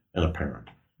grandparent and a parent.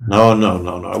 No,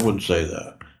 I wouldn't say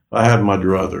that. If I had my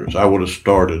druthers, I would have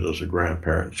started as a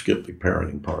grandparent, skipped the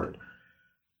parenting part.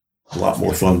 A lot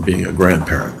more fun being a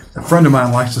grandparent. A friend of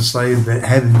mine likes to say that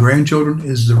having grandchildren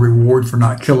is the reward for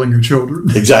not killing your children.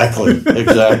 Exactly.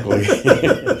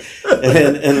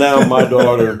 and now my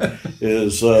daughter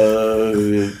is,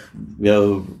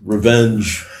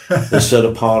 revenge is set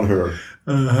upon her.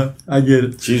 I get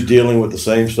it. She's dealing with the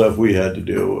same stuff we had to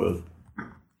deal with.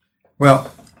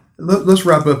 Well, let's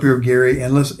wrap up here, Gary,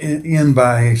 and let's end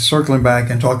by circling back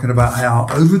and talking about how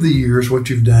over the years what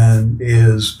you've done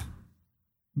is,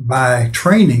 by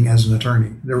training as an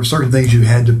attorney, there were certain things you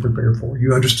had to prepare for.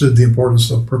 You understood the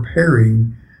importance of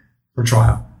preparing for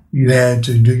trial. You had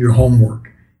to do your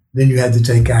homework. Then you had to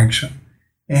take action.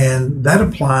 And that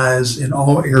applies in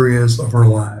all areas of our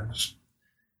lives.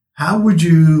 How would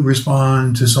you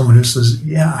respond to someone who says,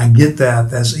 yeah, I get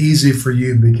that. That's easy for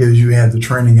you because you had the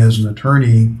training as an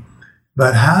attorney.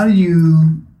 But how do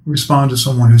you respond to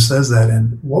someone who says that?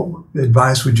 And what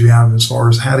advice would you have as far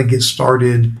as how to get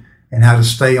started and how to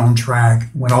stay on track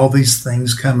when all these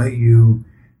things come at you,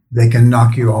 they can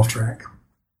knock you off track?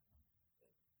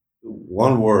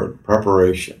 One word: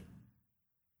 preparation.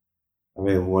 I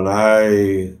mean, when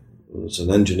I was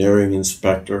an engineering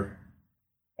inspector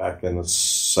back in the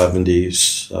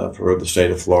 70s for the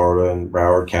state of Florida and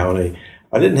Broward County,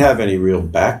 I didn't have any real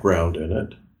background in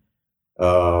it,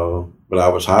 but I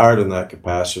was hired in that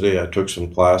capacity. I took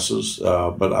some classes,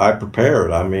 but I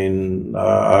prepared. I mean,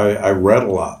 I read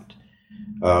a lot.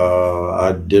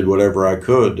 I did whatever I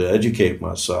could to educate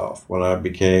myself. When I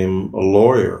became a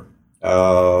lawyer,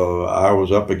 I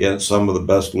was up against some of the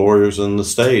best lawyers in the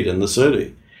state, in the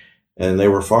city, and they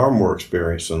were far more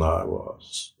experienced than I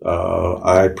was.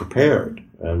 I prepared,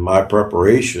 and my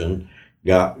preparation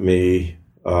got me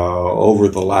over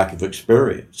the lack of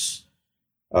experience.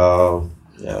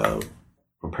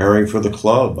 Preparing for the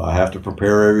club, I have to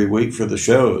prepare every week for the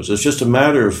shows. It's just a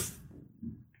matter of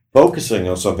focusing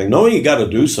on something, knowing you got to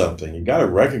do something. You got to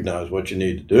recognize what you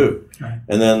need to do, right,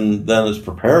 and then it's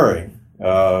preparing.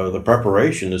 The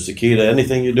preparation is the key to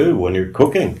anything you do. When you're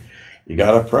cooking, you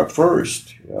got to prep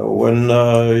first. When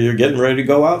you're getting ready to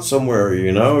go out somewhere,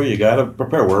 you got to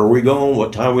prepare. Where are we going?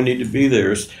 What time we need to be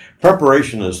there?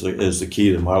 Preparation is the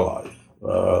key to my life.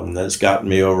 That's gotten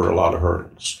me over a lot of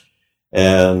hurdles.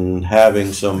 And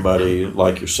having somebody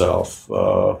like yourself,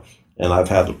 and I've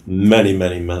had many,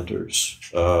 many mentors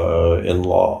in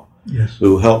law, yes,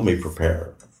 who helped me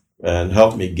prepare and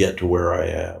helped me get to where I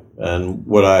am. And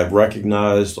would I have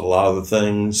recognized a lot of the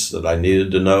things that I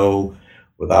needed to know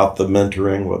without the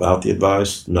mentoring, without the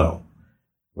advice? No.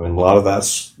 I mean, a lot of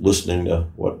that's listening to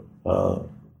what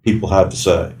people have to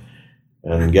say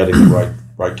and getting the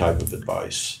right type of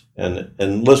advice and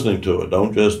listening to it.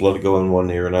 Don't just let it go in one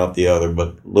ear and out the other,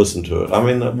 but listen to it. I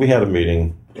mean, we had a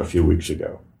meeting a few weeks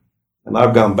ago, and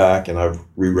I've gone back and I've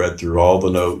reread through all the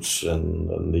notes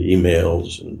and the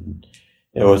emails, and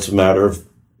it's a matter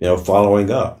of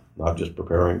following up. Not just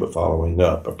preparing, but following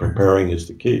up. But preparing is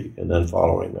the key, and then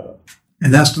following up.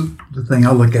 And that's the thing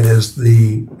I look at is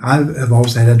I've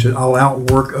always I'll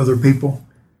outwork other people.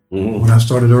 Mm-hmm. When I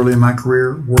started early in my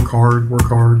career, work hard.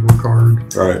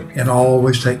 Right. And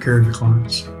always take care of your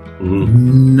clients.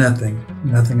 Mm-hmm.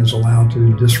 Nothing is allowed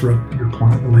to disrupt your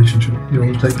client relationship. You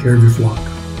always take care of your flock.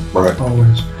 Right.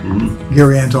 Always. Mm-hmm.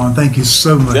 Gary Anton, thank you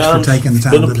so much for taking the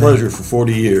time today. It's been a pleasure for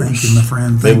 40 years. Thank you, my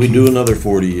friend. May we do another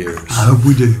 40 years. I hope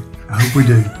we do.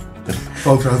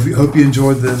 Folks, I hope you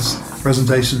enjoyed this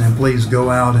presentation, and please go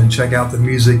out and check out the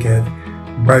music at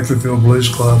Bradford Field Blues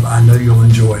Club. I know you'll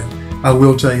enjoy it. I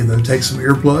will tell you, though, take some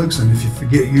earplugs, and if you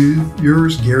forget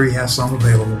yours, Gary has some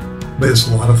available. But it's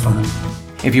a lot of fun.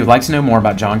 If you would like to know more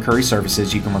about John Curry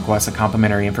Services, you can request a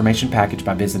complimentary information package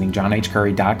by visiting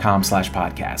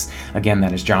johnhcurry.com/podcast. Again,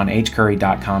 that is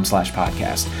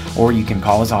johnhcurry.com/podcast. Or you can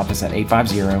call his office at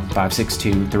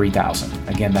 850-562-3000.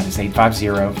 Again, that is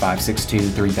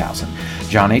 850-562-3000.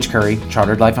 John H. Curry,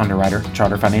 Chartered Life Underwriter,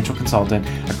 Chartered Financial Consultant,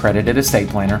 Accredited Estate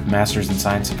Planner, Masters in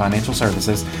Science and Financial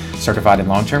Services, Certified in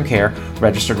Long-Term Care,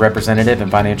 Registered Representative and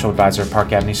Financial Advisor of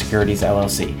Park Avenue Securities,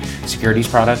 LLC. Securities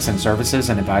products and services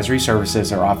and advisory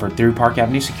services are offered through Park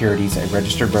Avenue Securities, a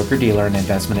registered broker-dealer and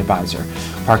investment advisor.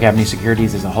 Park Avenue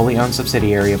Securities is a wholly owned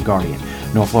subsidiary of Guardian.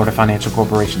 North Florida Financial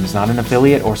Corporation is not an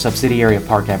affiliate or subsidiary of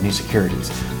Park Avenue Securities.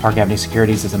 Park Avenue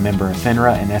Securities is a member of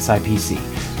FINRA and SIPC.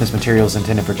 This material is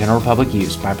intended for general public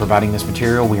use. By providing this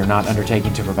material, we are not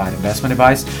undertaking to provide investment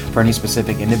advice for any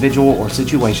specific individual or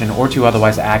situation or to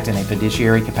otherwise act in a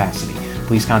fiduciary capacity.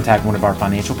 Please contact one of our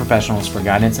financial professionals for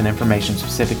guidance and information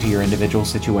specific to your individual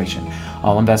situation.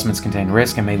 All investments contain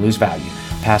risk and may lose value.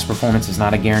 Past performance is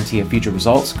not a guarantee of future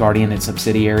results. Guardian, its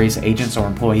subsidiaries, agents, or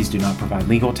employees do not provide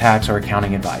legal, tax, or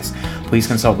accounting advice. Please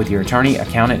consult with your attorney,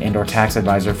 accountant, and/or tax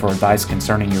advisor for advice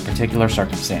concerning your particular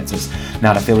circumstances.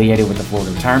 Not affiliated with the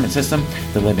Florida Retirement System,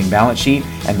 the Living Balance Sheet,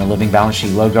 and the Living Balance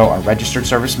Sheet logo are registered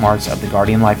service marks of the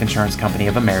Guardian Life Insurance Company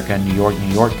of America, New York,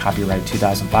 New York, copyright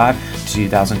 2005 to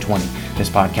 2020. This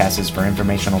podcast is for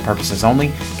informational purposes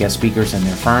only. Guest speakers and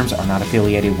their firms are not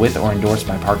affiliated with or endorsed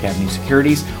by Park Avenue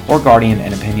Securities or Guardian,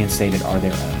 and opinions stated are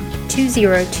their own.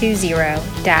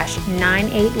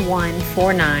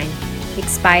 2020-98149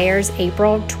 expires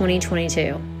April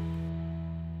 2022.